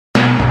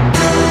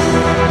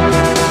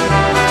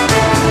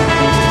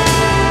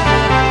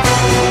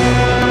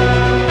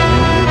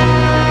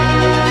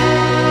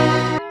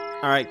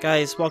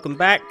Guys, welcome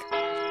back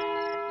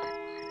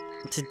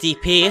to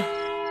DP,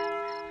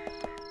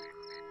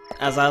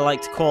 as I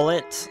like to call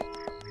it.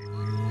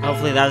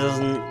 Hopefully that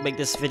doesn't make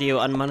this video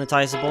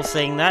unmonetizable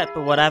saying that,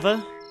 but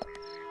whatever.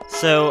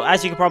 So,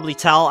 as you can probably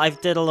tell, I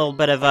did a little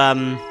bit of,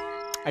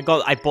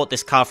 I bought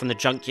this car from the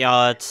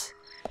junkyard,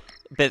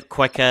 a bit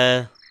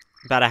quicker,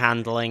 better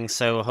handling,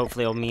 so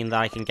hopefully it'll mean that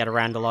I can get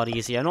around a lot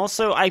easier. And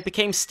also, I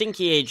became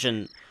Stinky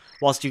Agent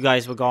whilst you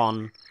guys were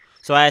gone.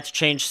 So I had to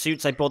change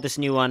suits. I bought this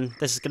new one.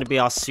 This is going to be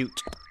our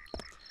suit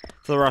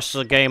for the rest of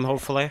the game,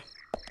 hopefully.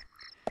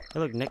 Hey,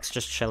 look, Nick's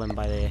just chilling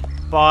by there.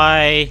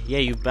 Bye! Yeah,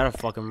 you better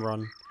fucking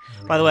run.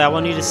 By the way, I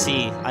want you to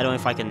see. I don't know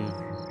if I can...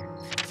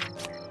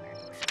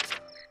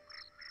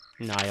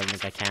 No, I don't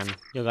think I can.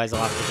 You guys will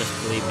have to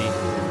just believe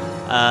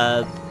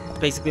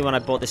me. Basically, when I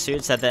bought this suit,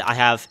 it said that I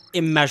have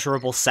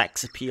immeasurable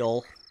sex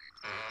appeal.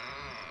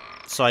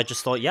 So I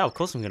just thought, yeah, of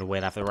course I'm going to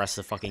wear that for the rest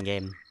of the fucking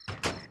game.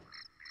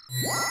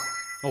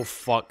 Oh,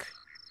 fuck.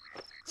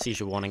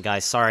 Seizure warning,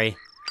 guys. Sorry.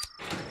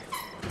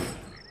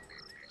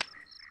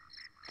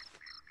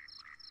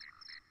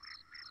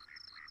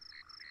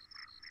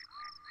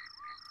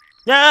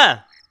 Yeah!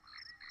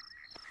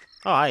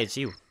 Oh, hi, it's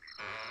you. You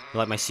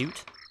like my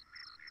suit?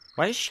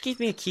 Why did she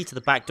give me a key to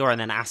the back door and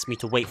then ask me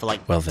to wait for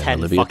like 10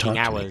 Olivia, fucking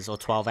hours or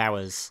 12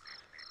 hours?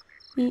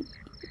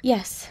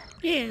 Yes.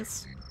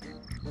 Yes.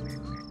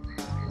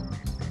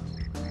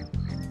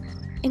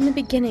 In the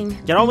beginning,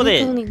 Get on with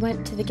it. only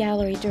went to the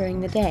gallery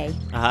during the day.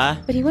 Uh-huh.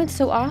 But he went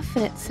so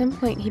often, at some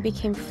point he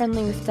became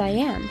friendly with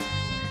Diane.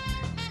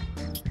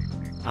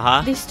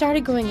 Uh-huh. They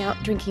started going out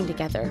drinking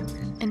together,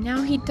 and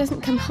now he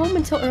doesn't come home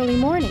until early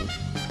morning.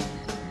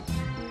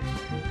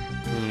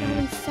 He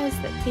always says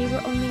that they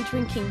were only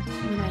drinking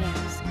when I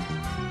ask.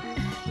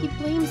 He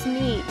blames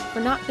me for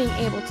not being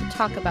able to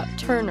talk about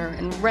Turner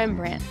and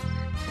Rembrandt.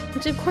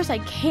 Which of course I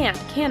can't,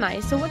 can I?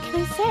 So what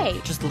can I say?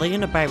 Just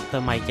learn about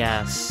them, I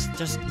guess.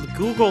 Just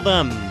Google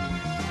them.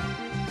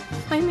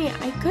 Finally,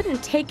 I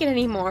couldn't take it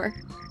anymore.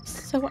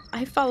 So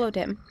I followed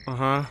him.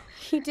 Uh-huh.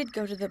 He did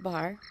go to the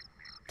bar,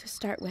 to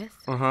start with.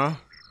 Uh-huh.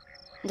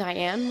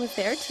 Diane was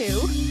there too.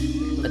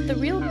 But the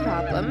real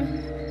problem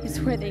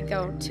is where they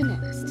go to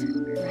next,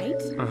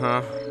 right?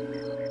 Uh-huh.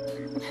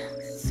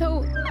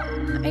 So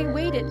I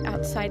waited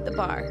outside the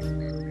bar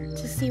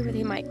to see where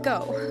they might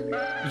go.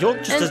 York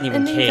just doesn't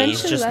even care,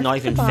 he's just not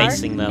even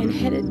facing them. And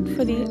headed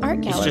for the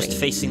art gallery. He's just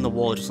facing the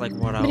wall, just like,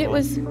 whatever. But it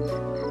was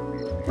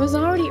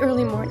already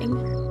early morning,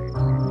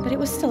 but it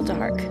was still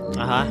dark.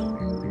 Uh-huh.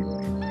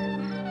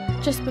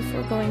 Just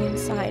before going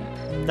inside.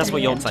 That's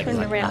what York's like, he's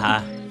like,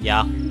 uh-huh,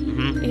 yeah,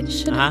 mm-hmm. It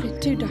should have been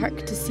too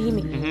dark to see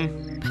me.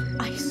 Mm-hmm.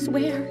 But I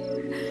swear,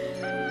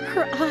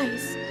 her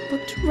eyes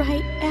looked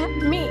right at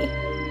me.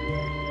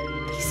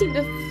 They seemed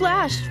to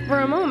flash for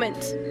a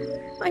moment.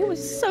 I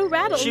was so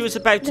rattled. She was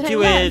about to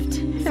do a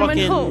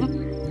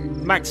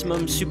fucking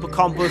maximum super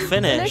combo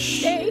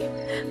finish. The next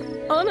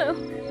day, Anna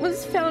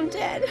was found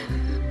dead.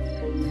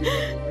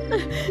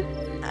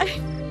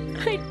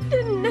 I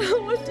didn't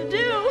know what to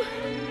do.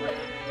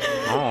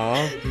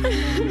 Aww.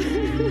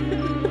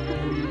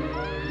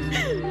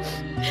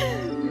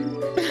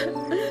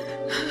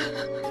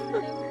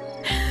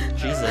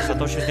 Jesus, I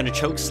thought she was gonna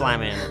choke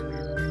slam him.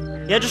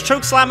 Yeah, just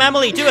choke slam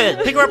Emily, do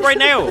it! Pick her up right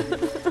now!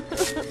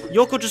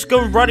 York will just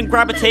go and run and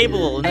grab a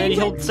table, and then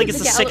he'll think it's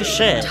the sickest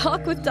shit.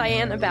 Talk with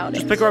Diane about it.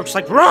 Just pick her up, just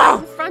like, rah!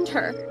 Confront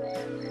her.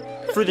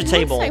 Through the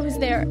table. Once I was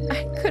there,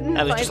 I couldn't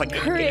find just like,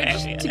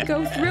 courage to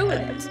go through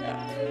with it.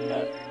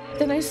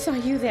 Then I saw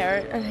you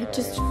there, and I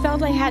just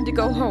felt I had to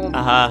go home.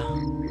 Uh-huh.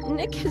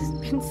 Nick has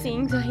been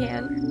seeing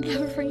Diane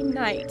every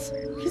night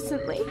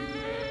recently.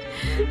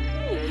 He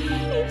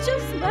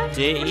just left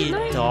Dirty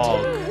night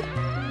dog. Too.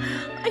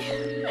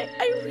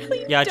 I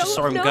really Yeah, I just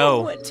saw him don't know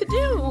go. what to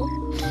do.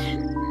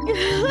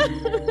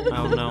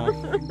 Oh no.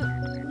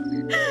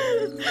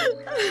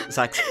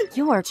 Zach,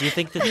 York, do you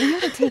think that we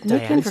ought to take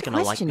Nick in Diane's for gonna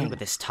like me questioning. with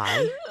this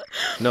tie?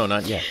 No,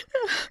 not yet.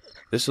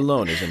 This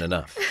alone isn't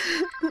enough.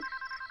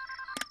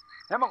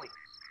 Emily,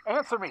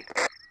 answer me.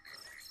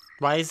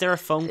 Why is there a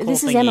phone call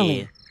This is thingy?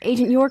 Emily.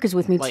 Agent York is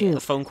with me Like too. a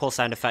phone call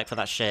sound effect for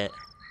that shit.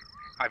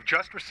 I've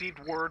just received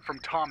word from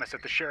Thomas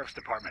at the sheriff's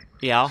department.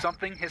 Yeah?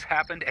 Something has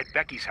happened at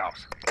Becky's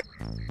house.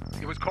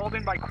 It was called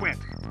in by Quint,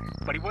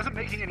 but he wasn't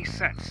making any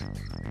sense.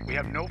 We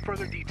have no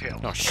further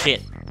details. Oh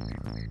shit.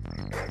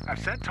 I've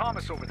sent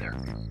Thomas over there.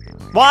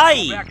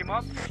 Why? Back him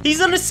up. He's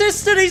an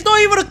assistant, he's not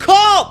even a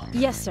cop!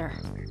 Yes, sir.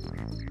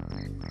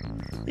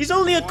 He's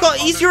only a cop,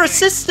 he's your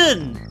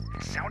assistant!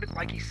 It sounded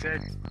like he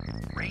said,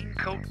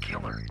 Raincoat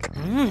Killer.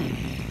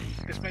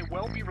 This may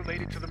well be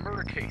related to the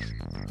murder case.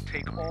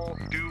 Take all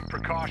due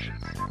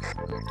precautions.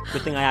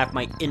 Good thing I have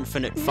my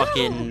infinite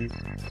fucking...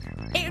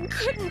 It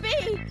couldn't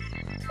be!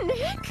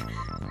 Nick?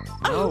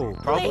 No,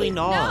 probably wait,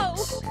 not.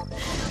 No.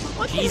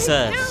 What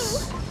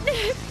Jesus. Can I do?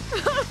 Nick!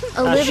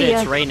 Olivia, shit,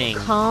 it's raining.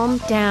 calm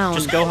down.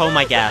 Just go home,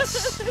 I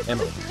guess.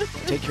 Emily,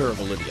 take care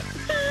of Olivia.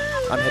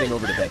 I'm heading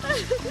over to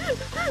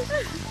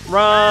Becky's.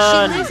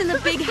 Run! She lives in the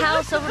big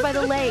house over by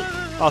the lake.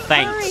 Oh,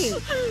 thanks.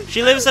 Hurry.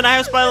 She lives in a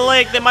house by the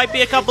lake. There might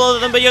be a couple of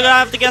them, but you're gonna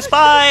have to guess.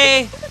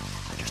 Bye!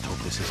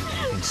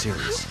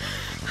 serious.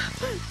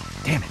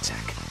 Damn it,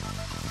 Zach.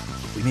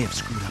 We may have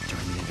screwed up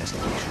during the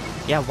investigation.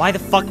 Yeah, why the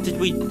fuck did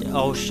we...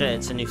 Oh shit,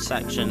 it's a new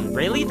section.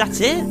 Really?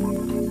 That's it?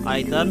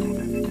 Alright then.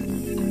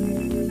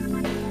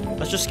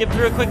 Let's just skip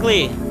through it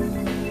quickly.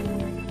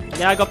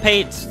 Yeah, I got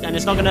paid, and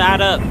it's not gonna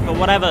add up, but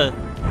whatever.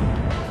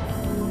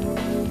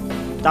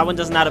 That one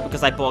doesn't add up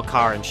because I bought a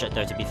car and shit,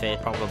 though, to be fair,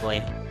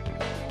 probably.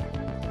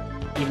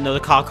 Even though the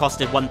car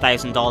costed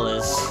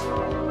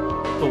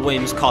 $1,000, but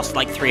Williams cost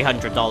like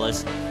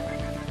 $300.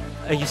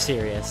 Are you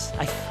serious?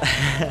 You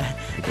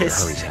better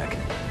hurry, Zach.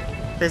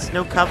 There's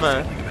no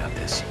cover. Think about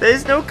this.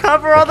 There's no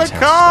cover on the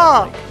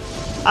car!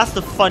 That's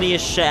the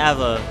funniest shit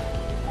ever.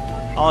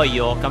 Oh,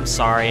 York, I'm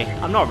sorry.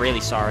 I'm not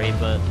really sorry,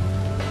 but...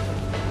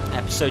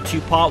 Episode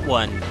 2, Part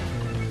 1.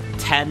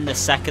 10, the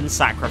Second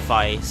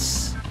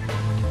Sacrifice.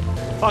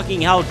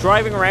 Fucking hell,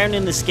 driving around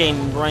in this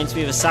game reminds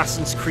me of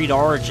Assassin's Creed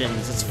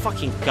Origins. It's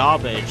fucking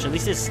garbage. At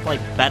least it's, like,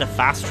 better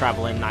fast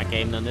travel in that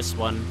game than this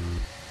one.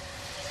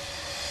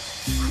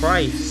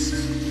 Christ.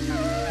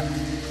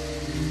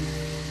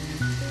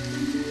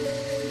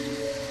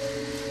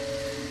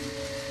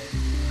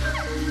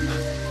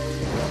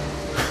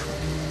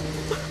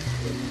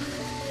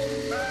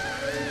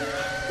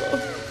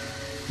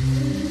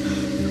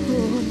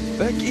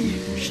 Becky!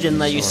 She didn't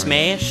let you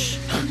smash?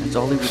 That's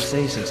all he would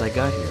say since I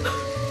got here.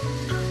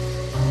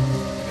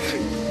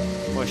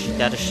 Was she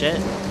dead as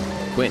shit?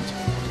 Quint,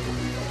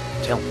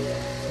 tell me,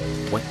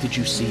 what did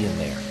you see in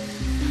there?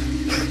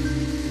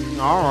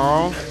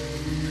 Oh.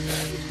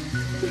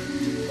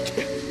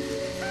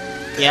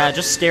 Yeah,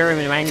 just stare at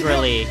him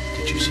angrily.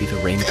 Did you see the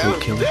raincoat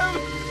killer?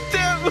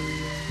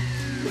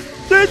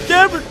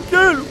 Damn it,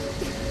 no!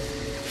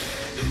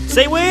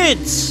 Say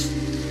words!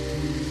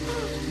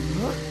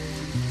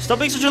 Stop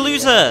being such a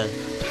loser!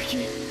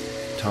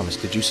 Thomas,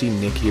 did you see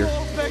Nick here?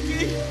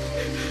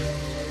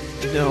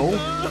 No.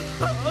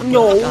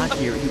 No! When I got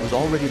here, he was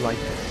already like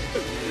that.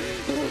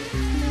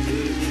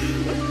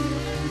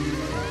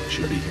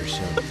 Should be here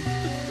soon.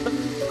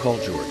 Call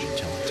George and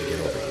tell him to get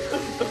over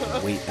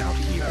here. Wait out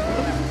here.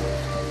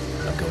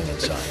 I'm going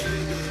inside.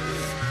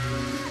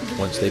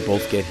 Once they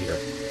both get here,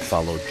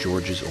 follow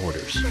George's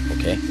orders,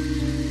 okay?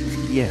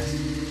 Yes.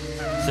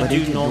 So But do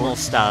Agent normal York,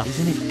 stuff.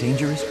 Isn't it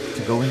dangerous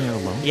to go in there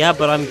alone? Yeah,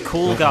 but I'm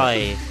cool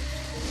guy.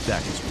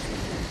 Zach is with me.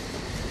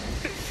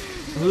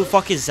 Who the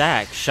fuck is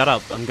Zach? Shut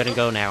up, I'm gonna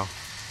go now.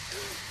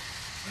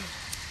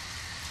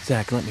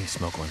 Zach, let me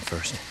smoke one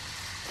first.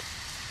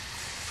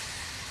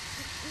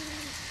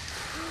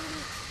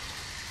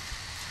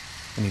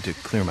 I need to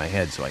clear my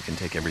head so I can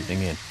take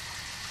everything in.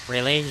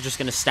 Really? You're just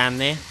gonna stand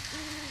there?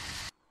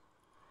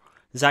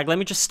 Zach, let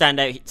me just stand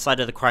outside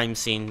of the crime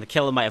scene. The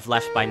killer might have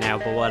left by now,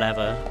 but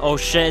whatever. Oh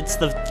shit, it's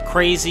the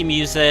crazy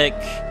music.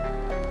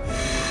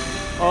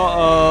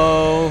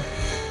 Uh-oh.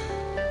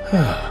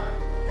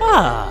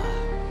 Ah.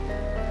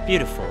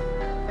 Beautiful.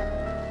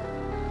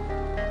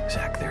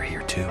 Zach, they're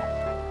here too.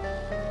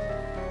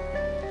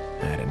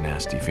 I had a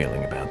nasty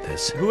feeling about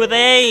this. Who are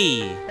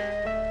they?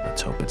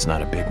 Let's hope it's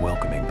not a big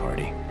welcoming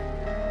party.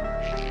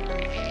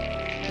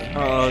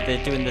 Oh,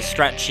 they're doing the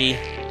stretchy.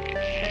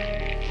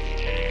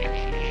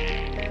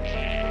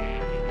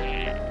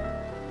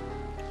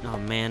 Oh,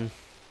 man.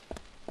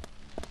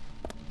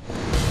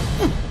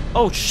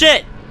 Oh,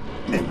 shit!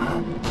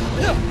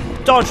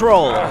 Dodge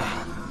roll!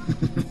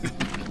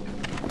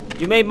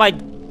 You made my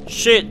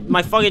shit,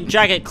 my fucking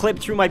jacket clip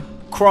through my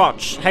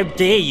crotch. How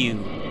dare you?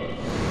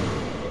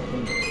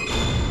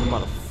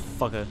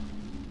 Motherfucker.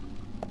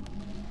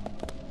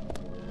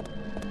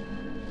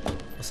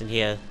 What's in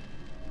here?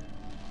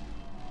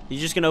 You're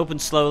just gonna open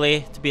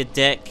slowly to be a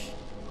dick?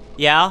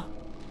 Yeah?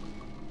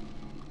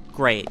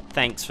 Great,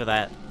 thanks for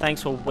that.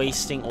 Thanks for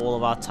wasting all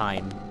of our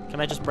time. Can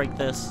I just break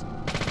this?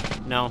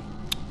 No.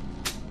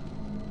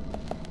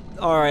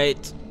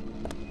 Alright.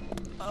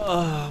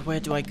 Where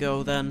do I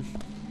go then?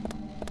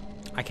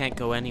 I can't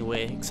go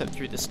anywhere except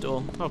through this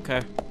door.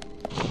 Okay.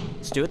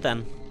 Let's do it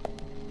then.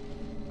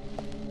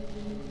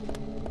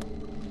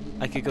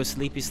 I could go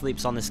sleepy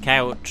sleeps on this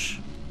couch.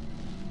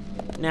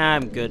 Nah,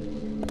 I'm good.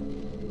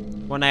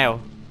 What now?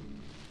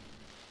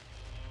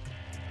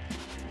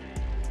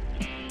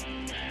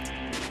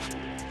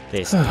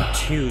 There's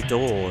 2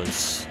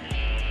 doors.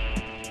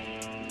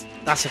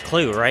 That's a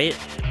clue, right?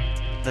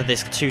 That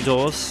there's 2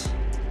 doors.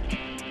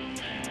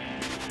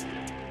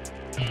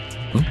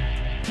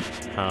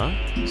 Huh?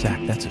 Zach,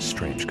 that's a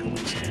strange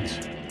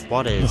coincidence.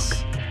 What is?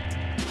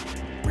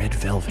 Look. Red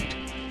velvet.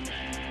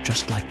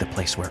 Just like the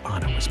place where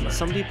Anna was murdered.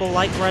 Some people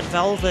like red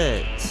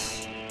velvet.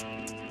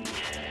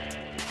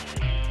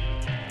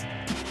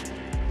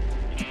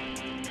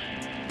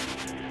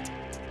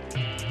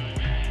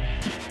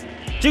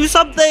 Do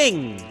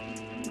something!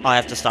 I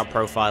have to stop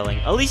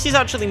profiling. At least he's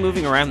actually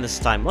moving around this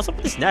time. What's up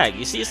with his neck?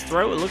 You see his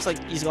throat? It looks like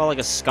he's got like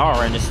a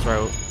scar in his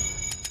throat.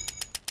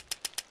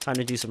 Time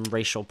to do some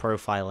racial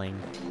profiling.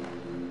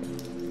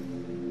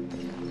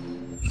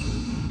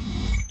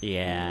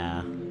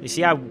 Yeah. You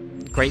see how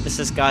great this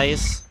is,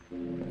 guys?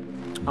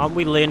 Aren't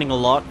we learning a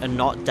lot and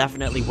not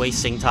definitely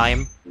wasting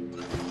time?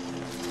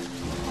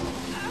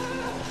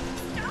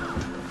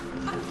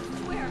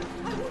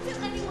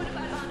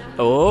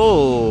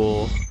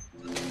 Oh.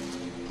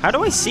 How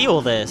do I see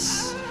all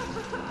this?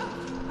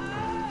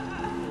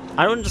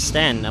 I don't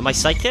understand. Am I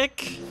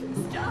psychic?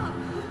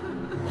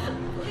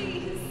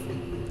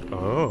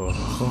 Oh.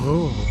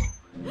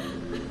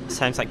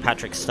 Sounds like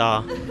Patrick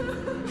Star.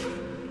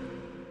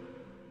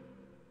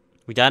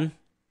 We done?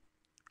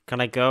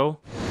 Can I go?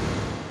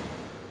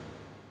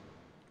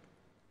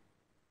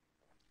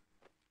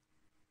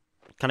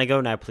 Can I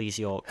go now, please,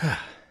 York?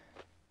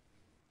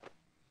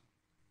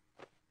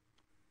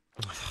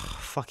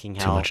 Fucking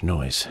hell. Too much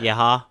noise. Yeah,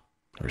 huh?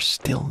 We're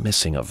still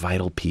missing a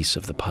vital piece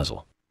of the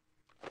puzzle.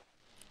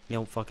 You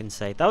don't fucking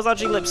say. That was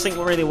actually lip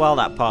synced really well,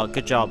 that part.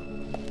 Good job.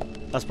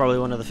 That's probably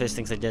one of the first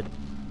things I did.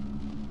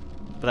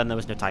 But then there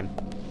was no time.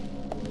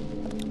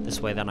 This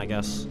way then, I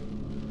guess.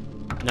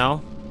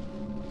 No?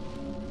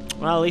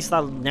 Well, at least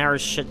that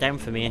narrows shit down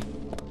for me.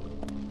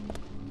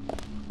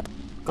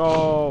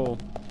 Go!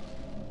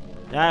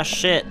 Ah,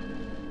 shit!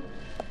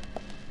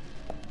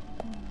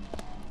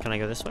 Can I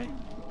go this way?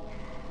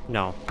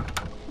 No.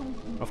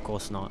 Of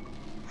course not.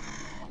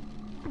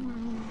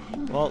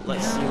 Well,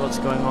 let's see what's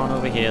going on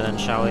over here then,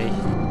 shall we?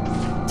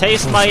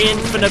 Taste my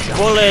infinite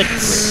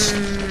bullets!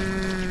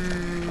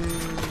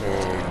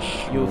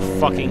 You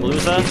fucking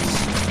loser.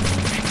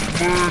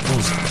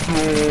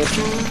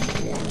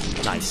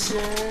 Nice.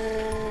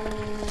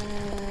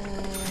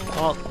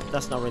 Well,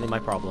 that's not really my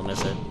problem,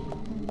 is it?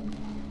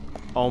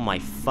 Oh my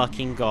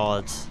fucking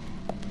god.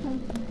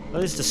 Look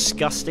at this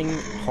disgusting,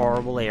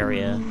 horrible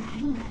area.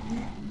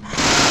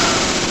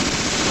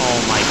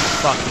 Oh my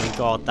fucking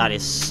god, that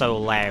is so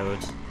loud.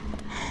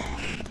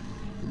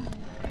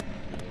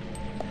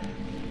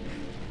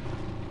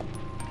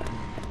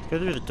 Go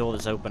through the door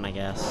that's open, I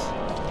guess.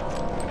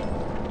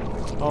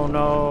 Oh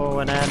no,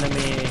 an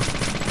enemy.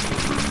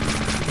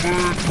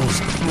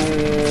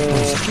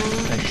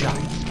 Nice shot.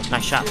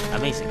 Nice shot.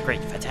 Amazing.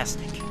 Great.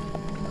 Fantastic.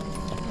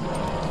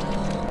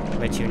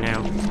 Where to now?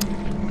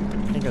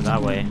 I can go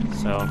that way,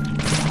 so...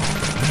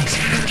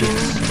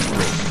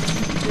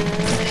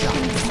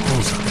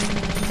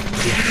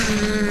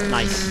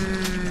 Nice.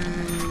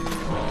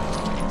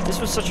 This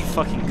was such a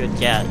fucking good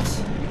get.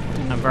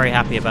 I'm very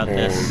happy about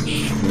this.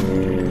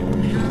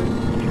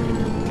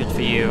 Good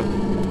for you.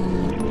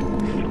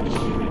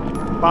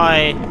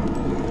 Bye!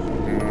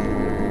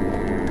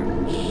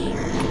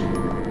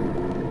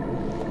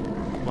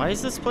 Why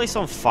is this place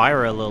on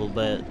fire a little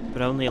bit?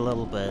 But only a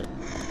little bit.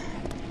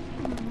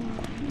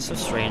 It's so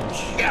strange.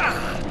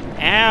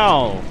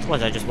 Ow! What,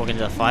 did I just walk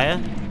into the fire?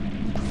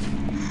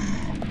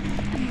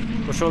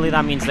 Well, surely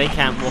that means they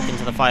can't walk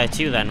into the fire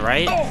too then,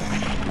 right?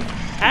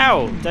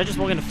 Ow! Did I just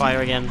walk into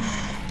fire again?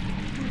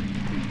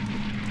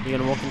 You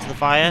gonna walk into the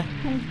fire?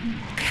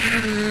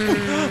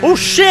 Oh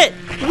shit!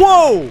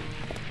 Whoa!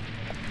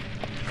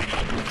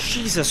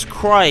 Jesus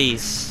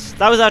Christ.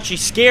 That was actually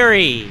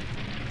scary.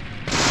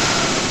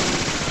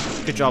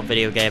 Good job,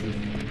 video game.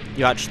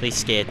 You actually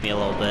scared me a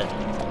little bit.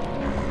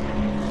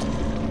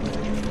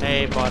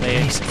 Hey, buddy.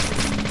 Nice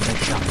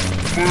shot.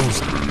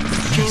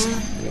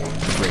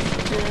 Great.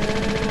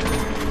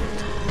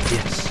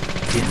 Yes.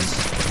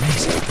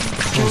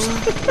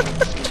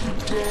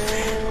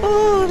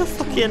 Oh, the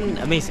fucking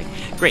amazing.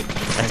 Great.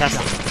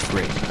 Fantastic.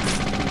 Great.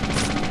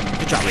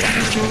 Good job,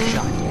 Good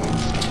shot.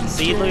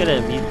 See, look at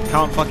him. He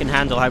can't fucking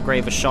handle how great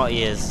of a shot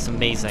he is. It's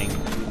amazing.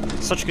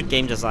 Such good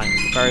game design.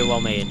 Very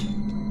well made.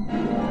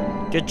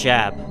 Good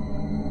jab.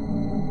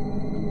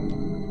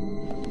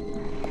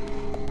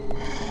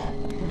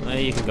 Well,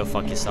 you can go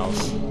fuck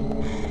yourselves.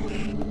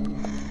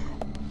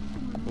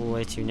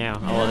 Where to now?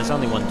 Oh, well, there's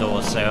only one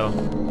door, so...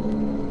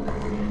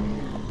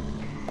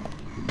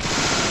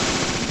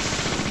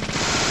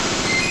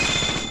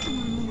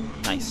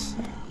 Nice.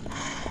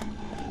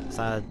 Is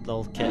that a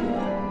little kit?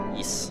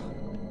 Yes.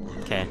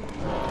 Okay.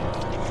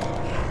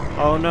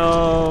 Oh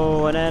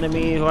no! An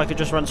enemy who I could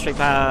just run straight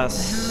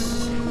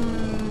past.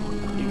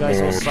 You guys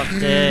all suck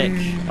dick.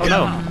 Oh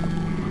no!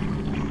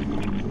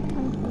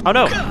 Oh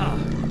no!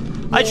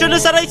 I shouldn't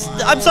have said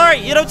I'm sorry!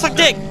 You don't suck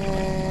dick!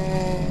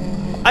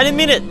 I didn't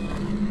mean it!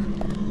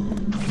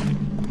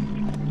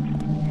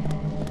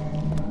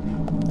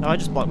 Oh, I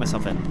just blocked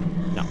myself in.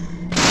 No.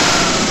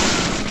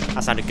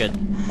 That sounded good.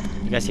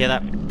 You guys hear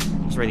that?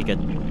 It's really good.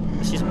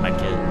 Let's use a med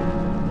kit.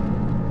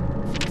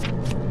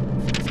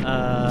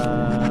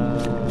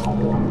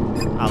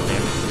 I'll do.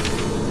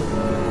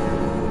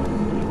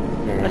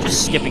 I'm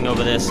just skipping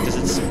over this because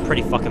it's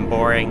pretty fucking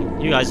boring.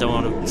 You guys don't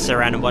want to sit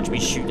around and watch me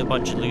shoot a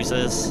bunch of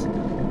losers.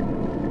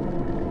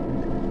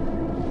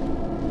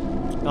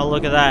 Oh,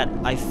 look at that.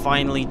 I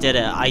finally did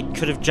it. I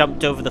could have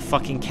jumped over the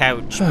fucking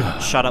couch, but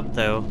shut up,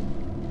 though.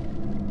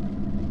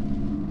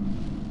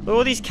 Look at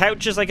all these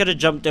couches I could have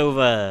jumped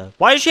over.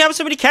 Why does she have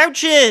so many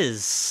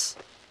couches?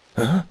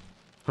 Huh?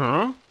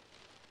 Huh?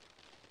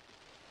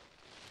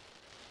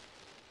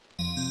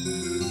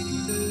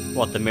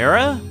 What, the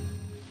mirror?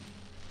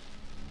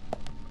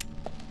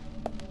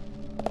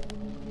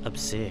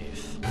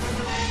 Observe.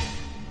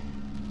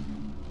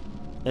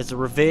 There's a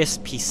reverse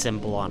peace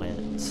symbol on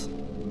it.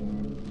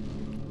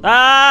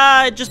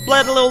 Ah, it just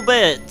bled a little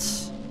bit.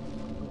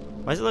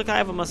 Why does it look like I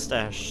have a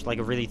mustache? Like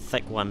a really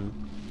thick one.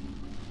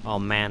 Oh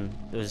man,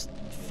 it was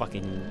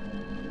fucking...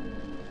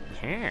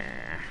 Look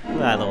at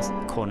that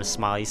little corner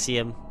smile, you see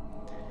him?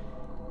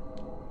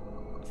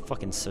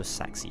 Fucking so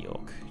sexy,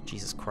 York.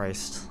 Jesus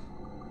Christ.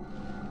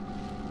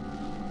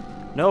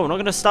 No, I'm not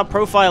gonna stop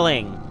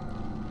profiling!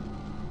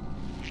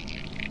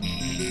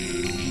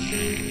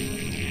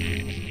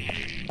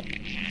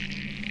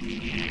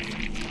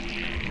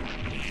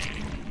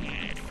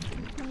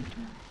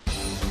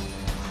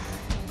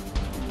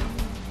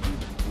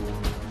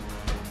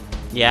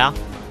 Yeah?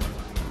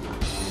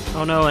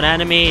 Oh no, an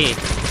enemy!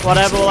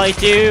 Whatever will I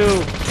do?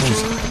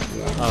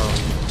 Oh.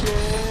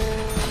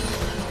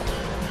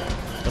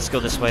 Let's go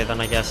this way then,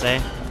 I guess,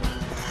 eh?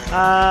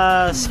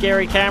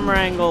 Scary camera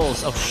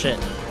angles! Oh shit.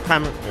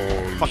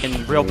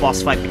 Fucking real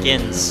boss fight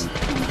begins.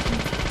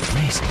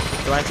 Amazing.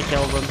 Do I have to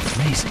kill them?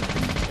 Amazing.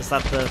 Is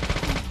that the...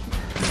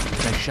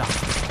 Nice shot.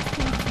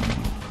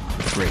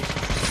 Great.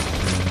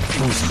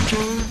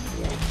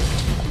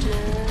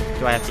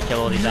 Do I have to kill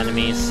all these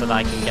enemies so that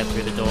I can get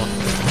through the door?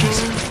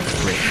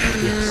 Great.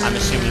 Yes. I'm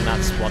assuming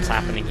that's what's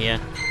happening here.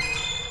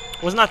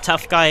 Wasn't that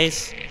tough,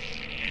 guys?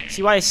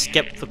 See why I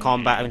skipped the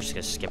combat? I'm just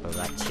gonna skip over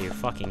that too.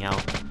 Fucking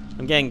hell.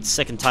 I'm getting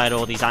sick and tired of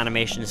all these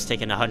animations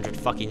taking 100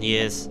 fucking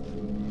years.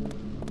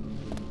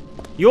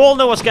 You all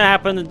know what's gonna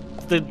happen.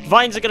 The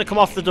vines are gonna come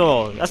off the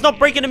door. That's not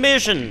breaking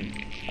immersion.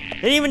 They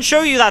didn't even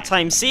show you that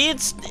time. See,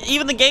 it's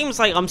even the game's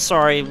like, I'm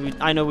sorry.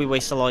 I know we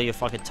waste a lot of your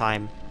fucking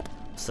time.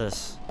 What's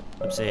this?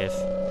 I'm safe.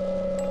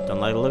 Don't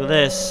like the look of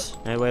this.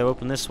 No way to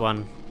open this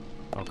one.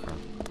 Okay.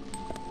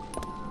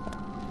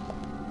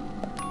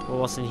 Well,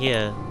 what's in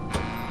here?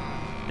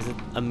 Is it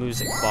a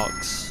music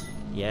box?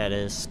 Yeah, it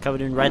is.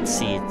 Covered in red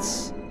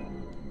seeds.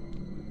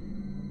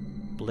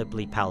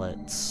 Blibbly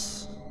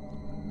pellets.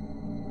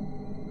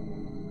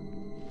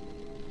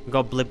 We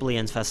got Blibbly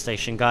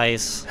infestation,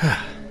 guys.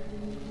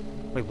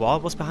 Wait,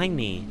 what? What's behind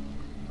me?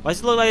 Why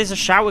does it look like there's a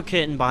shower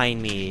curtain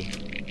behind me?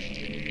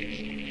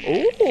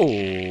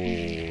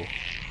 Ooh.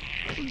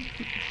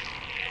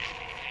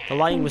 The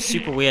lighting was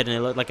super weird and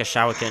it looked like a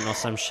shower curtain or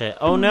some shit.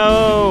 Oh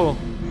no!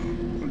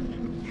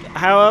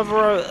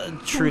 However,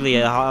 truly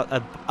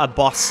a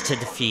boss to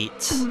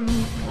defeat.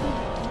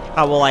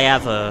 How will I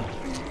ever?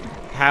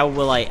 How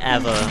will I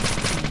ever?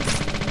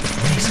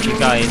 You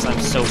guys, I'm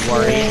so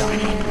worried.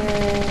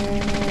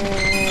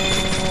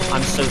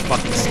 I'm so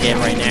fucking scared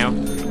right now.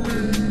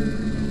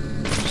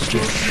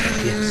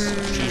 Yes.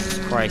 Jesus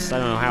Christ, I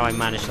don't know how I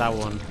managed that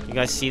one. You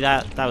guys see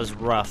that? That was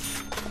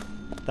rough.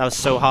 That was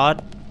so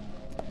hard.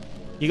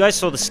 You guys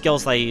saw the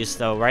skills that I used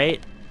though, right?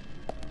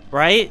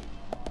 Right?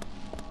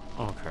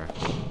 Okay.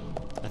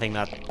 I think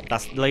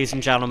that's, ladies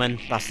and gentlemen,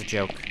 that's the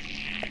joke.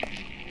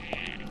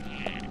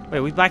 Wait,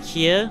 are we back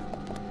here?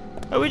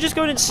 Are we just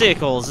going in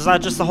circles? Is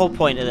that just the whole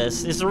point of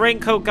this? Is the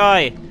raincoat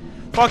guy?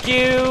 Fuck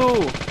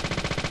you!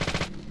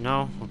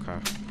 No? Okay.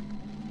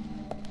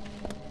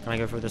 Can I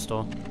go through this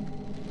door?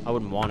 I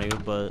wouldn't want to,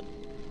 but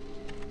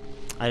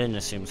I didn't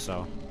assume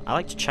so. I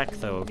like to check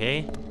though,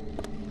 okay?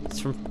 It's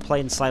from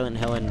playing Silent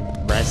Hill and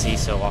Resi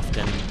so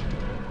often.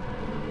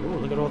 Ooh,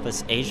 look at all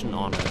this Asian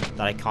honor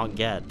that I can't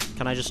get.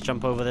 Can I just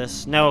jump over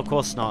this? No, of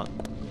course not.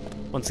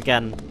 Once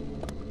again,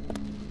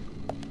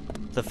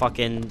 the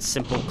fucking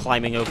simple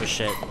climbing over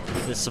shit.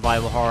 The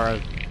survival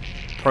horror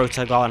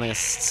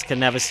protagonists can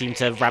never seem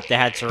to wrap their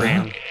heads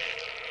around.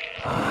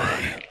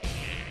 I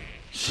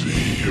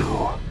see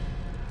you.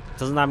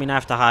 Doesn't that mean I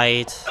have to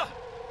hide?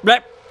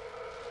 Blep.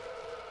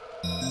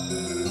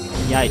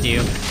 Yeah, I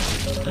do.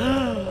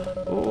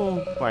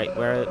 Oh, wait,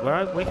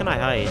 where can I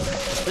hide?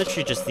 It's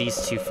literally just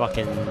these two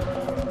fucking...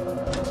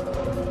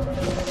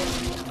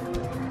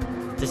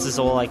 This is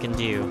all I can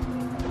do.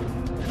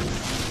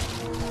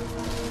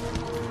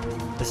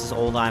 This is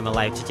all that I'm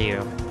allowed to do.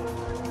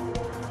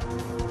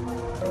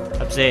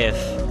 Observe.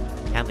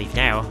 Can't leave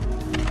now.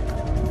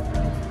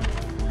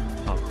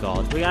 Oh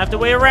god, we're gonna have to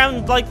wait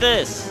around like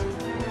this!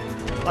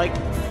 Like...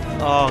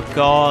 Oh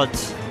god.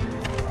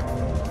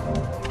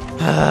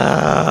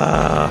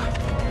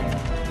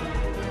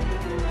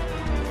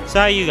 So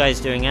how are you guys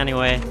doing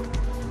anyway?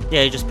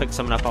 Yeah, you just picked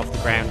someone up off the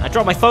ground. I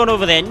dropped my phone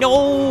over there.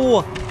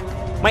 No!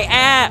 My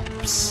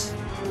apps!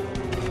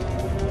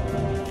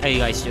 How are you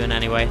guys doing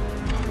anyway?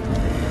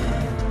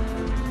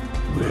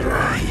 Where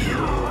are you?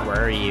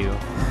 Where are you?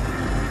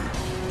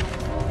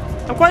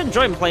 I'm quite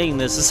enjoying playing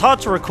this. It's hard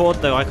to record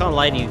though, I can't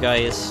lie to you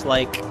guys.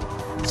 Like,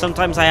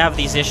 sometimes I have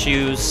these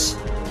issues.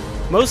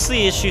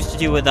 Mostly issues to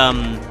do with,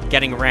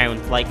 getting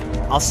around. Like,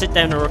 I'll sit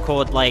down and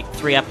record, like,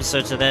 3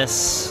 episodes of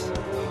this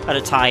at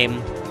a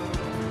time.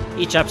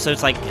 Each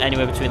episode's, like,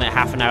 anywhere between, like,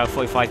 half an hour,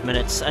 45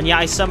 minutes. And yeah,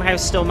 I somehow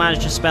still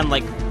manage to spend,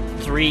 like,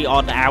 3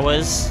 odd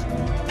hours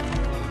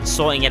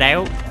sorting it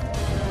out.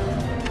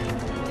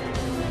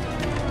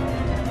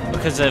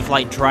 Because of,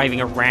 like,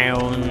 driving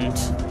around,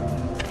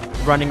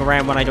 running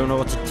around when I don't know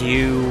what to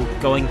do,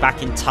 going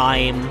back in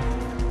time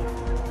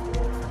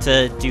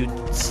to do,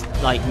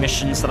 like,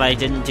 missions that I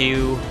didn't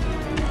do.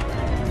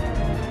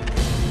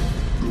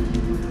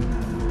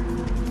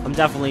 I'm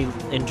definitely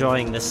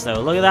enjoying this, though.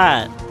 Look at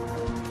that.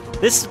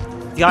 This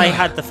The guy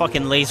had the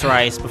fucking laser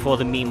eyes before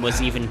the meme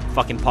was even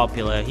fucking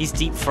popular. He's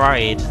deep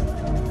fried.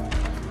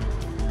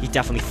 He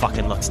definitely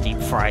fucking looks deep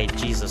fried.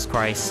 Jesus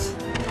Christ.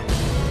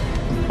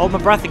 Hold my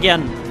breath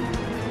again.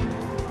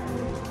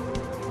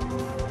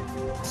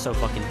 So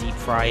fucking deep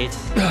fried.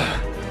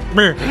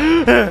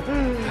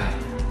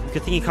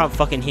 Good thing you can't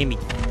fucking hear me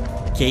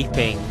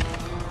gaping.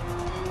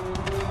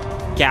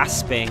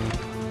 Gasping.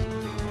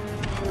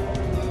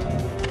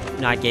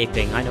 Not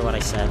gaping. I know what I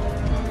said.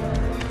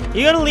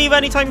 You gonna leave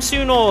anytime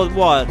soon or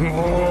what?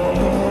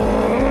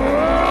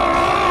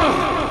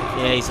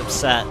 Yeah, he's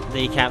upset that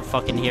he can't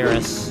fucking hear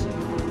us.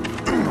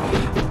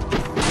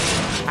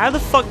 How the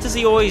fuck does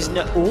he always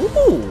know?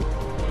 Ooh!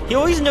 He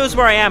always knows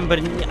where I am, but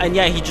and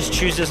yet he just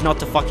chooses not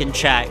to fucking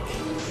check.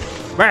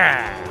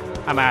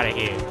 I'm out of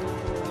here.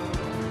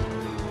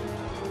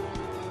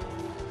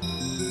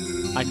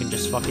 I can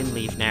just fucking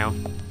leave now.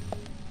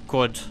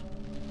 Good.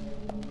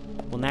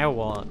 Well, now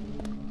what?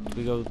 Do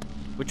we go...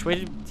 Which way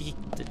did he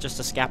just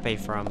escape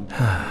from?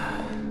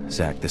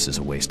 Zach, this is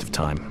a waste of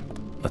time.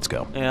 Let's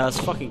go. Yeah, let's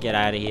fucking get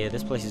out of here.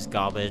 This place is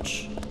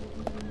garbage.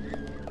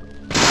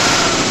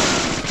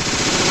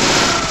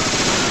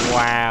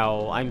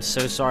 Wow, I'm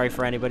so sorry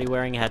for anybody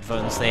wearing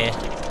headphones there.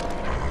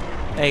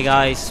 Hey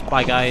guys,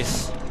 bye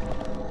guys.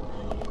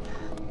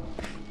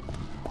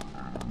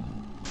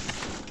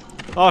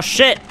 Oh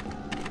shit!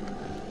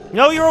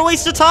 No, you're a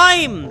waste of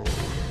time!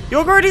 You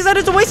already said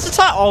it's a waste of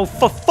time! Oh,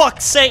 for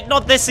fuck's sake,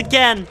 not this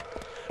again!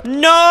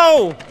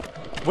 No!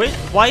 Wait,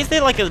 why is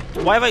there like a...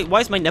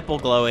 Why is my nipple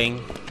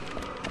glowing?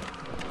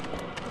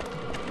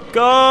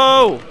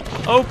 Go!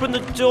 Open the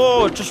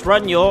door! Just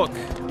run, York.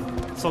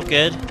 It's all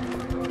good.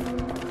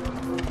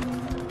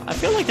 I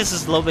feel like this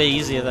is a little bit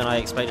easier than I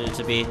expected it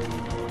to be.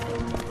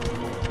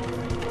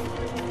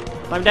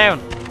 Climb down.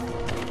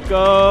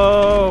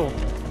 Go!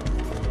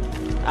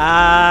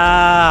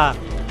 Ah!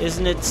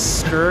 Isn't it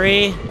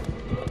scurry?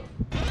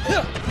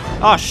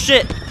 Oh,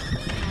 shit!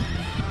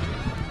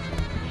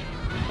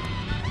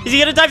 Is he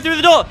gonna dive through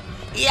the door?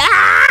 Yeah!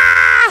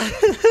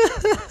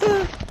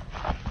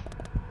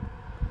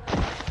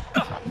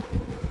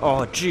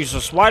 Oh,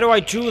 Jesus, why do I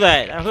do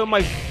that? I hurt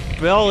my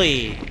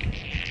belly.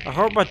 I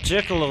hurt my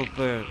dick a little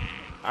bit.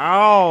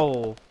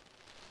 Ow!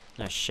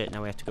 Oh, shit,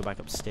 now we have to go back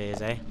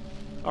upstairs, eh?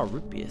 Oh,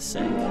 root beer,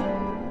 sick.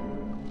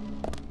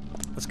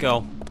 Let's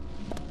go.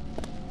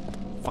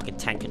 Fucking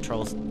tank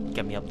controls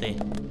get me up there.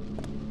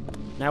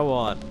 Now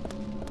what?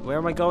 Where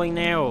am I going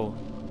now?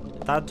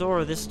 That door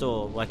or this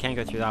door? Well, I can't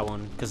go through that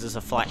one because it's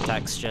a flat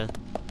texture.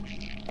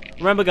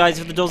 Remember, guys,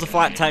 if the door's a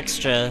flat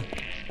texture,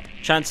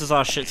 chances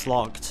are shit's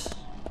locked.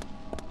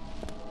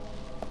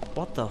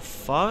 What the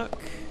fuck?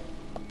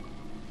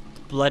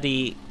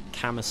 Bloody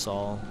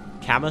camisole.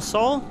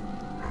 Camisole?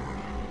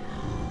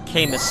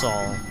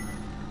 Camisole.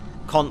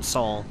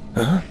 Console.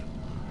 Huh?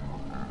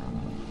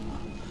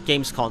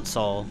 Games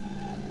console.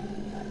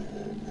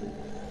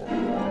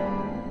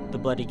 The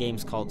bloody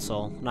games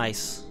console.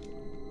 Nice.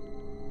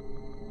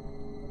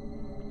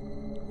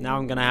 Now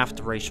I'm gonna have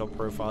to racial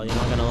profile. You're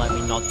not gonna let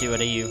me not do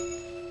it, are you?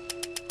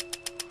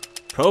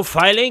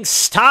 Profiling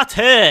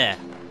started!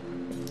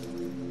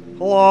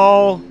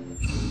 Hello?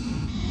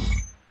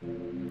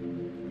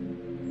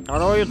 I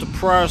know you're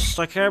depressed.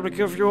 I came to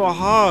give you a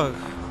hug.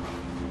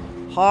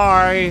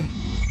 Hi.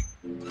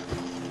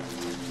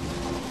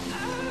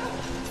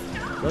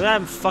 Look at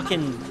that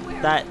fucking...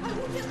 that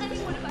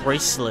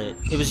bracelet.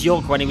 It was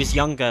York when he was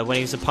younger, when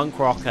he was a punk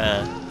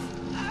rocker.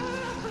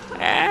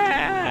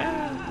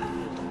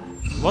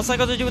 What's that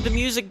got to do with the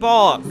music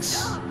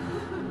box?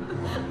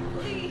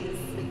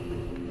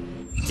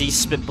 Did he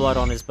spit blood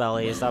on his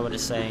belly? Is that what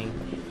it's saying?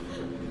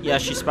 Yeah,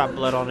 she spat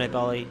blood on her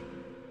belly.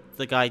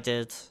 The guy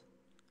did.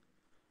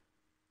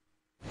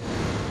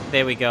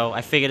 There we go.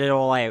 I figured it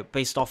all out.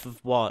 Based off of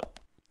what?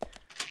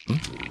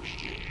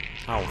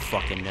 Oh,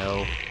 fucking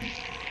no.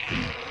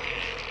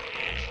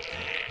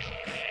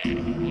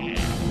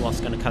 What's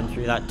gonna come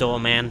through that door,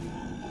 man?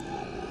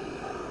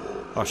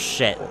 Oh,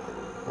 shit.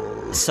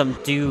 Some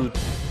dude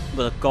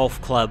with a golf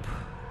club.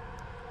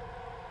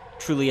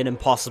 Truly an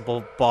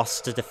impossible boss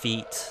to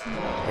defeat.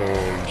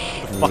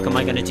 What the fuck am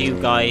I gonna do,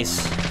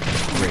 guys?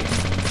 Great.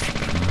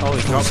 Oh,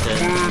 he dropped it.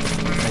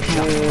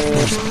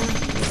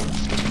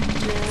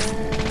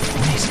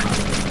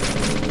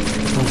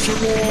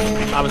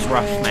 That was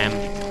rough, man.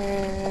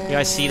 You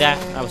guys see that?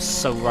 That was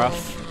so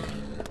rough.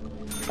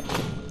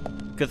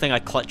 Good thing I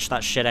clutched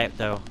that shit out,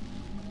 though.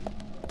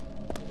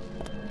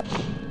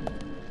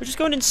 We're just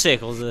going in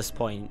circles at this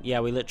point.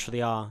 Yeah, we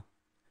literally are.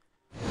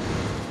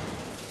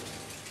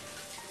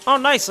 Oh,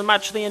 nice. I'm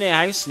actually in a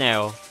house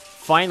now.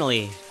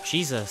 Finally.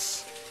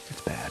 Jesus.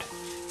 It's bad.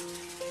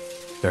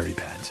 Very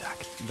bad,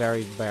 Zach.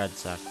 Very bad,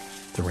 Zach.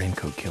 The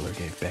raincoat killer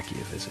gave Becky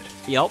a visit.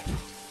 Yup.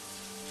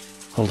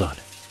 Hold on.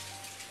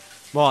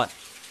 What?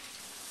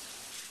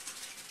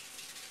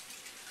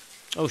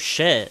 Oh,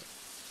 shit.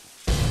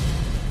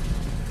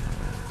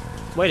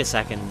 Wait a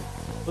second.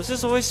 Was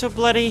this always so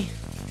bloody?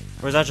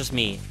 Or is that just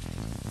me?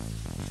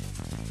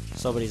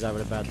 Somebody's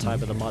having a bad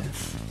time of the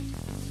month.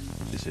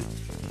 Is it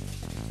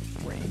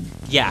rain?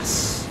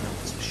 Yes. No,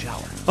 it's the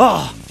shower.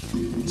 Oh!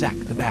 Zach,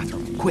 the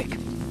bathroom, quick.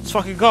 Let's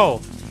fucking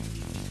go!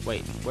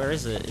 Wait, where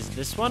is it? Is it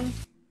this one?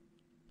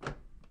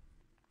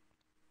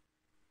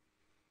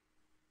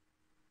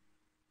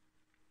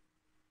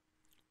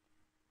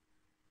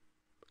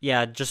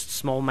 Yeah,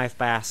 just smallmouth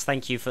bass.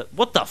 Thank you for—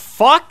 What the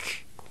fuck?!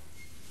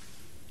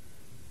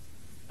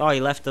 Oh, he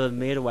left the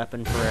murder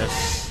weapon for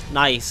us.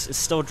 Nice. It's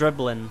still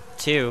dribbling,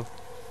 too.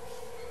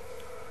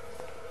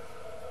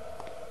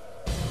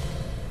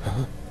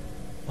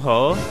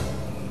 Huh?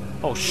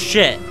 Oh,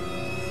 shit.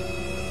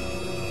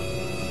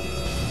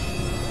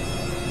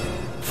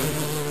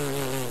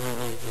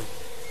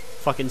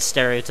 Fucking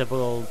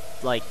stereotypical,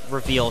 like,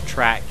 reveal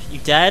track. You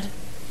dead?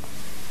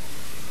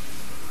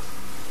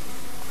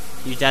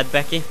 You dead,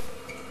 Becky?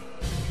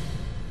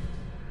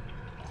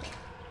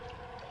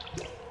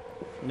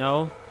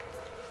 No?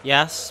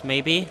 Yes?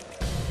 Maybe?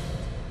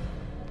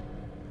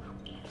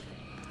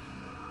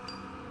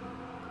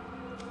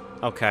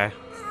 Okay.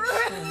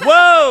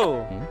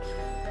 Whoa!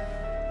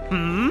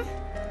 Hmm?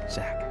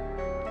 Zach,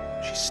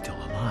 she's still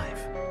alive.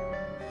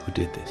 Who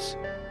did this?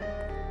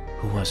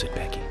 Who was it,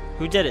 Becky?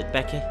 Who did it,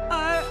 Becky?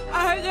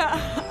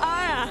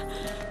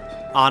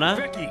 Anna?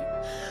 Becky!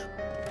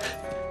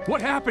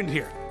 What happened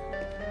here?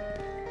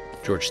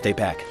 George, stay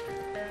back.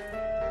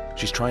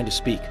 She's trying to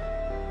speak.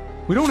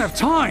 We don't have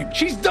time!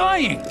 She's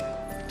dying!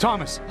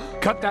 Thomas,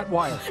 cut that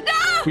wire.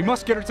 No! We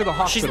must get her to the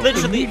She's hospital.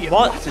 literally— immediately.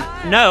 What?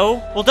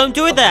 No? Well, don't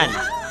do it then!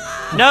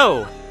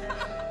 No!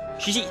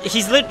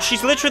 She's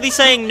literally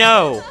saying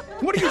no!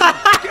 What are you doing?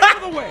 Get out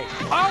of the way!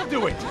 I'll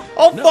do it!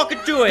 I'll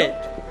fucking do it!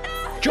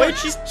 George,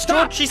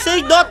 she's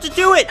saying not to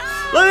do it!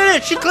 Look at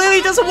it! She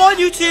clearly doesn't want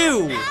you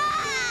to!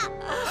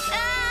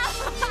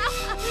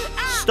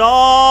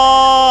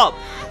 Stop!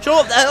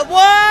 George,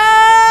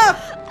 whoa!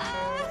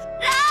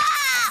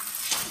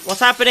 What's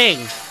happening?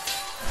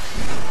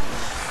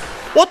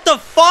 What the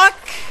fuck?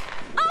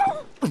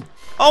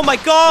 Oh my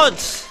god!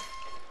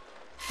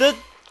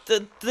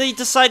 They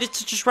decided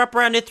to just wrap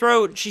around her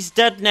throat. She's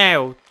dead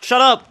now. Shut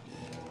up!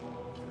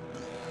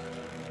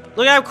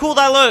 Look at how cool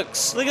that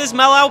looks! Look at this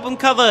Mel album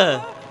cover!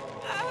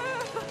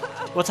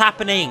 What's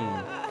happening?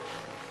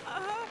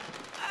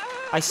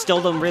 I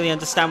still don't really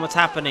understand what's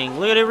happening.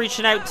 Look at her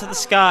reaching out to the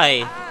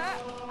sky.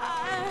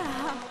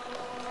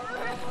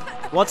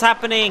 What's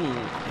happening?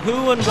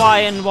 Who and why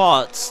and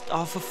what?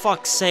 Oh, for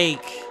fuck's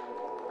sake.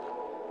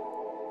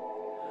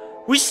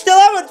 We still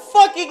haven't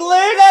fucking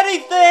learned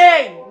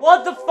anything!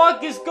 What the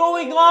fuck is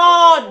going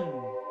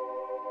on?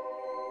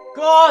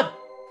 God!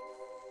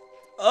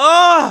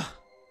 Ugh!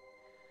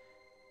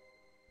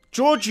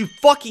 George, you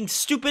fucking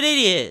stupid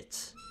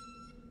idiot!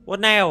 What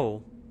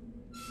now?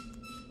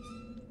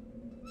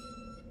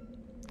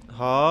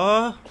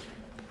 Huh?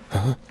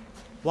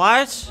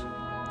 What?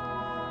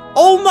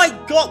 Oh my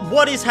god,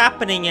 what is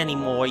happening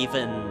anymore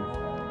even?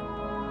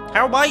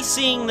 How am I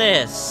seeing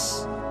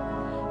this?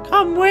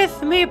 Come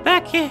with me,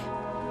 Becky.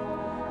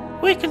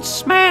 We can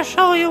smash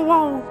all you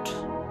want.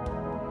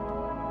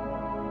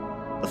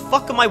 The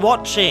fuck am I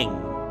watching?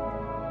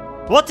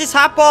 What has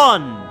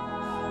happened?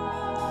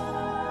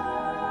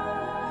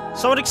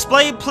 Someone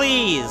explain,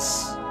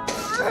 please.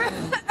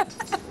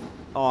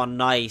 Oh,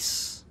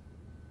 nice.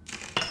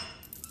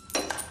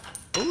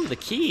 Ooh, the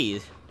key.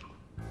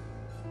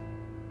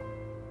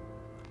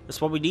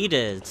 That's what we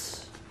needed.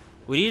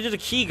 We needed a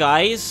key,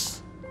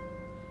 guys.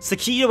 It's the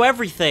key to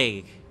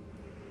everything.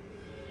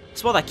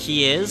 That's what that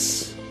key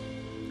is.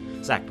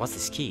 Zach, what's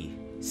this key?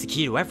 It's the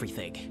key to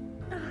everything.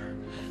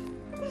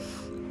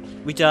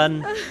 We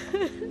done.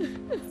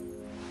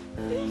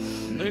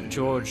 Look at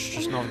George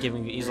just not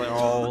giving. He's like,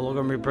 oh, look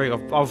at me bring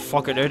up. Oh,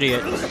 fucking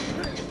idiot.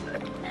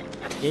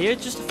 Yeah, you're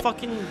just a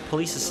fucking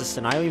police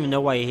assistant. I don't even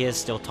know why you're here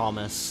still,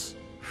 Thomas.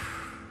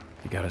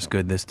 You got us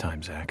good this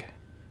time, Zach.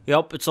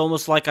 Yup, it's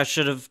almost like I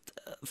should have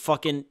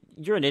fucking...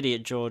 You're an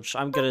idiot, George.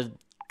 I'm gonna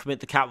commit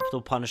the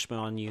capital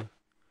punishment on you.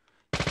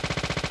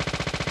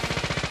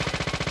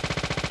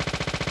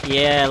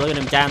 Yeah, look at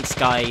him dance,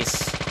 guys.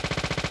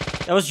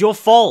 That was your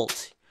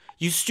fault.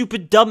 You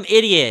stupid, dumb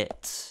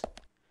idiot.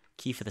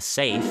 Key for the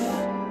safe.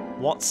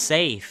 What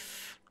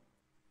safe?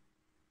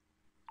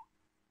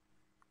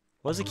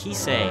 What does the key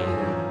say?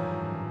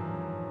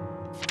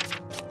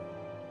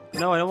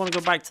 No, I don't want to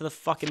go back to the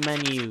fucking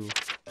menu.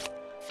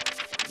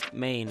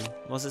 Main.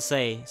 What does it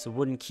say? It's a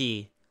wooden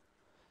key.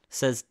 It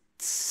says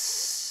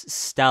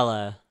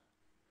Stella.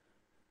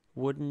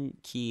 Wooden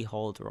key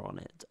holder on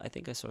it. I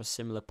think I saw a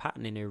similar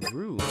pattern in a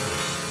room.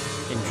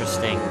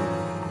 Interesting.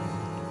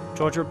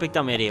 George, you're a big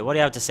dumb idiot. What do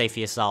you have to say for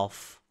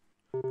yourself?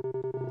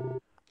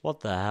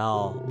 What the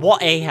hell?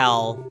 What a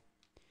hell?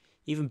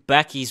 Even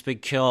Becky's been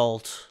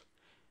killed.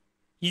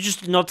 You're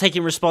just not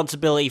taking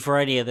responsibility for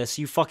any of this.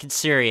 Are you fucking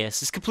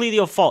serious? It's completely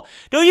your fault.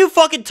 Don't you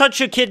fucking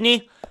touch your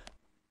kidney.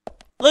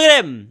 Look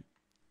at him.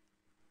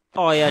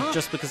 Oh yeah,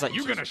 just because I...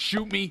 You gonna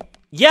shoot me?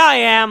 Yeah, I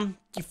am.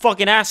 You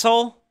fucking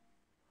asshole.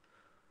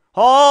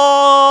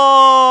 Oh!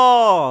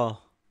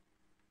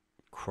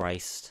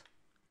 Christ.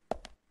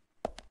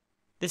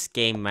 This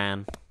game,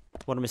 man.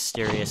 What a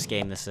mysterious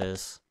game this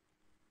is.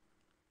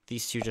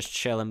 These two just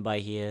chilling by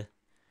here.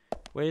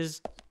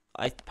 Where's...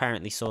 I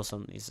apparently saw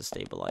something. There's a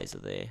stabilizer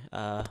there.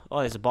 Oh,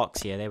 there's a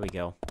box here. There we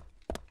go.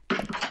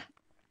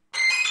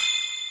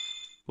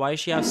 Why does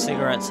she have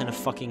cigarettes in a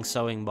fucking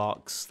sewing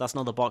box? That's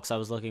not the box I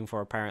was looking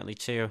for, apparently,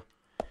 too.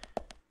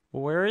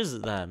 Well, where is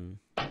it, then?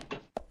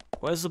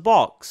 Where's the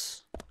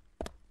box?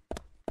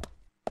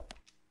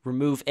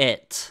 Remove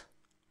it.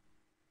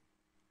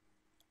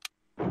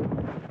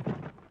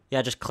 Yeah,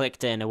 I just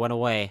clicked it and it went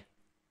away.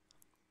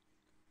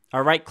 I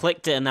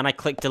right-clicked it and then I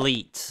clicked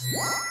delete.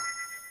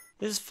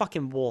 This is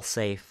fucking wall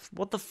safe.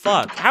 What the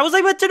fuck? How was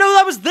I meant to know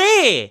that was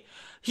there?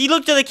 He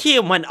looked at the key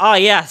and went, ah,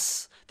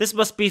 yes. This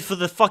must be for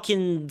the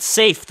fucking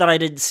safe that I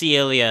didn't see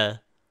earlier.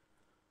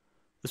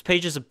 Those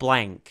pages are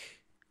blank.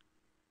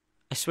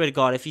 I swear to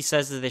God, if he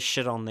says that there's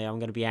shit on there, I'm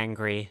gonna be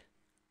angry.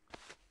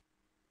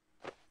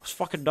 There's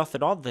fucking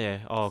nothing on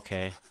there. Oh,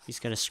 okay. He's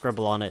gonna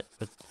scribble on it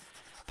with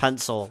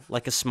pencil,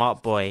 like a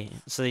smart boy,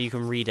 so that you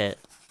can read it.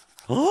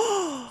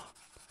 Oh!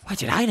 Why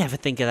did I never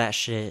think of that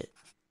shit?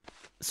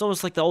 It's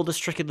almost like the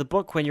oldest trick in the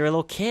book when you're a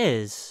little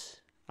kid.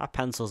 That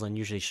pencil's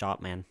unusually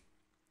sharp, man.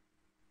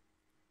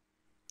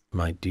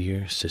 My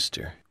dear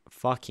sister.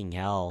 Fucking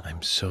hell.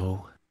 I'm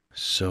so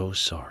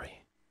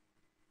sorry.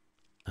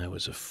 I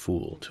was a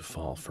fool to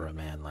fall for a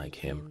man like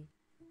him.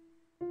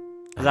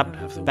 Is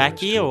that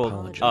Becky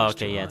or... Oh,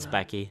 okay, yeah, it's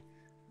Becky.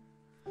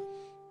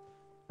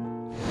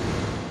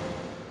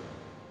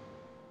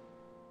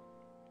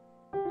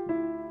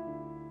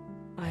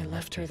 I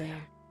left her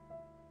there.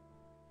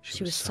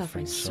 She was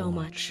suffering so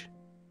much,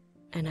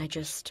 and I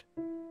just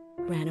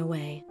ran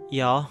away.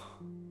 Yeah.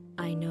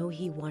 I know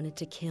he wanted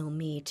to kill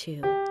me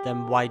too.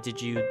 Then why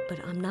did you... But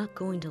I'm not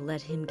going to let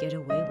him get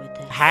away with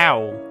this.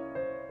 How?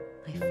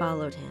 I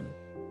followed him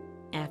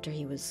after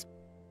he was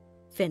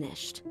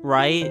finished.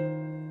 Right?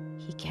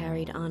 He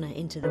carried Anna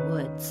into the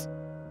woods.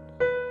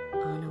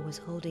 Anna was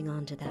holding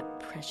on to that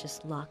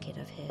precious locket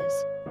of his.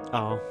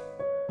 Oh.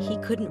 He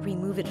couldn't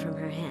remove it from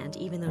her hand,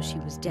 even though she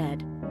was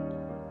dead.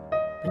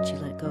 But she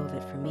let go of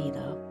it for me,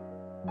 though.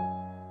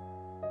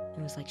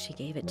 It was like she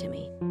gave it to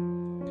me.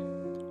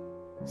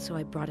 So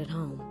I brought it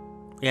home.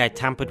 Yeah, I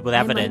tampered with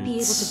evidence. I might be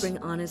able to bring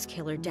Anna's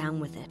killer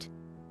down with it.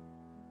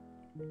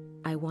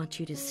 I want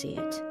you to see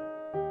it.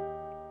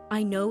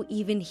 I know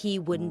even he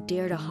wouldn't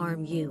dare to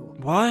harm you.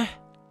 What?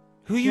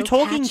 Who are you He'll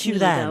talking catch to me,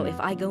 then? Though, if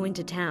I go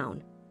into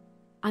town.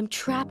 I'm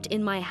trapped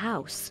in my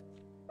house.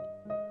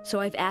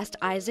 So I've asked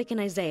Isaac and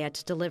Isaiah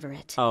to deliver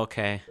it. Oh,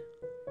 okay.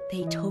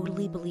 They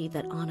totally believe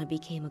that Anna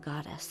became a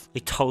goddess. They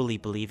totally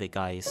believe it,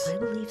 guys. I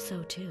believe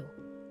so too.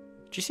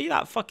 Did you see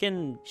that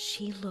fucking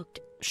She looked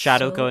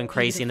shadow so going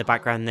crazy in the beautiful,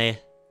 background there?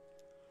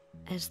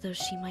 as though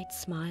she might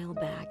smile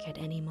back at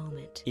any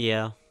moment.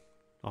 Yeah.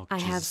 Oh, I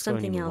Jesus, have it's going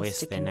something even else worse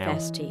to there now.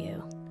 confess to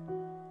you.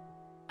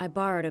 I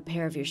borrowed a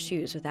pair of your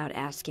shoes without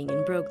asking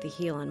and broke the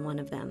heel on one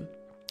of them.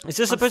 Is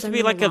this I'll supposed to send be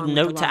them like a along with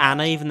the note to locket.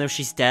 Anna, even though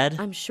she's dead?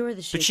 I'm sure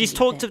the shoe But she's can be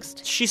talked to...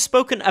 fixed. She's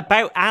spoken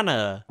about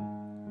Anna.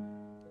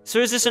 So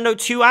is this a note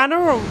to Anna,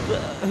 or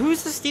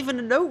who's this even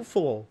a note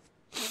for?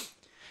 Because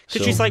So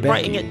she's like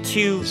writing Becky it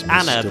to is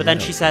Anna, still but then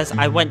no. she says,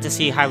 I went to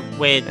see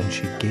where And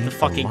she gave the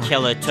fucking locket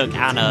killer to took the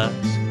Anna.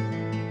 police.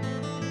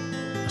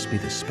 Must be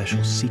the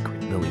special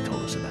secret Billy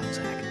told us about,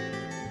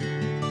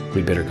 Zach.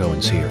 We'd better go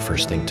and see her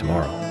first thing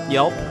tomorrow.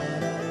 Yup.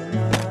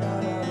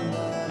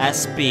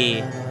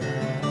 SB.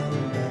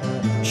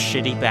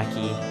 Shitty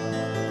Becky.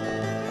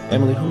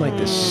 Emily, who might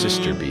this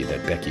sister be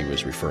that Becky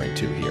was referring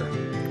to here?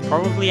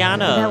 Probably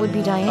Anna. That would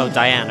be Diane. Oh,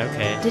 Diane,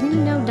 okay. Didn't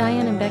you know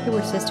Diane and Becca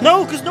were sisters?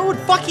 No, because no one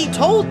fucking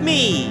told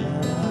me!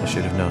 I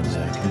should have known,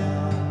 Zach.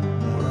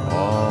 We're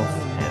all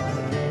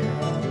family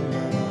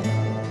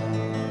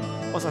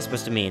here. What's that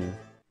supposed to mean?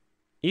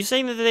 Are you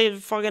saying that they're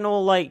fucking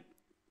all, like,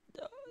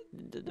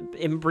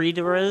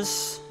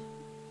 inbreeders?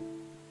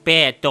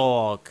 Bear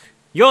dog.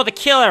 You're the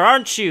killer,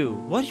 aren't you?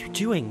 What are you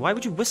doing? Why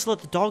would you whistle at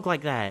the dog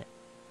like that?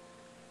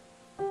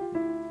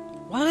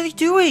 What are they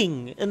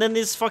doing? And then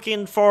this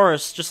fucking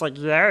Forrest just like,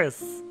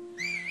 yes.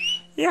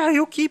 Yeah,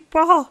 you keep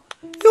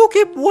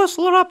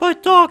whistling at my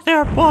dog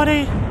there,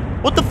 buddy.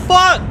 What the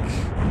fuck?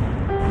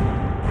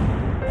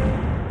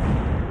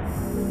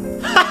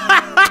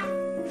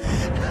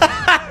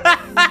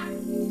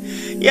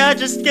 Yeah,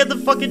 just get the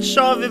fucking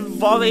shot of him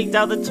vomiting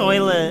down the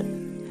toilet.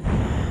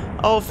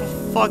 Oh, for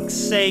fuck's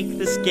sake,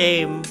 this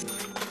game.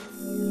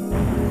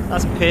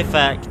 That's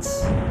perfect.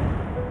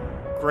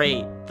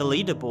 Great. The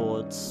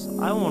leaderboards.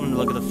 I want to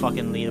look at the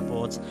fucking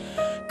leaderboards.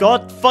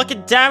 God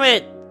fucking damn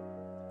it!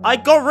 I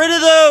got rid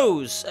of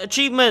those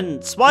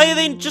achievements! Why are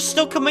they just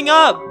still coming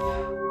up?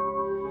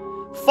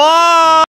 Fuck!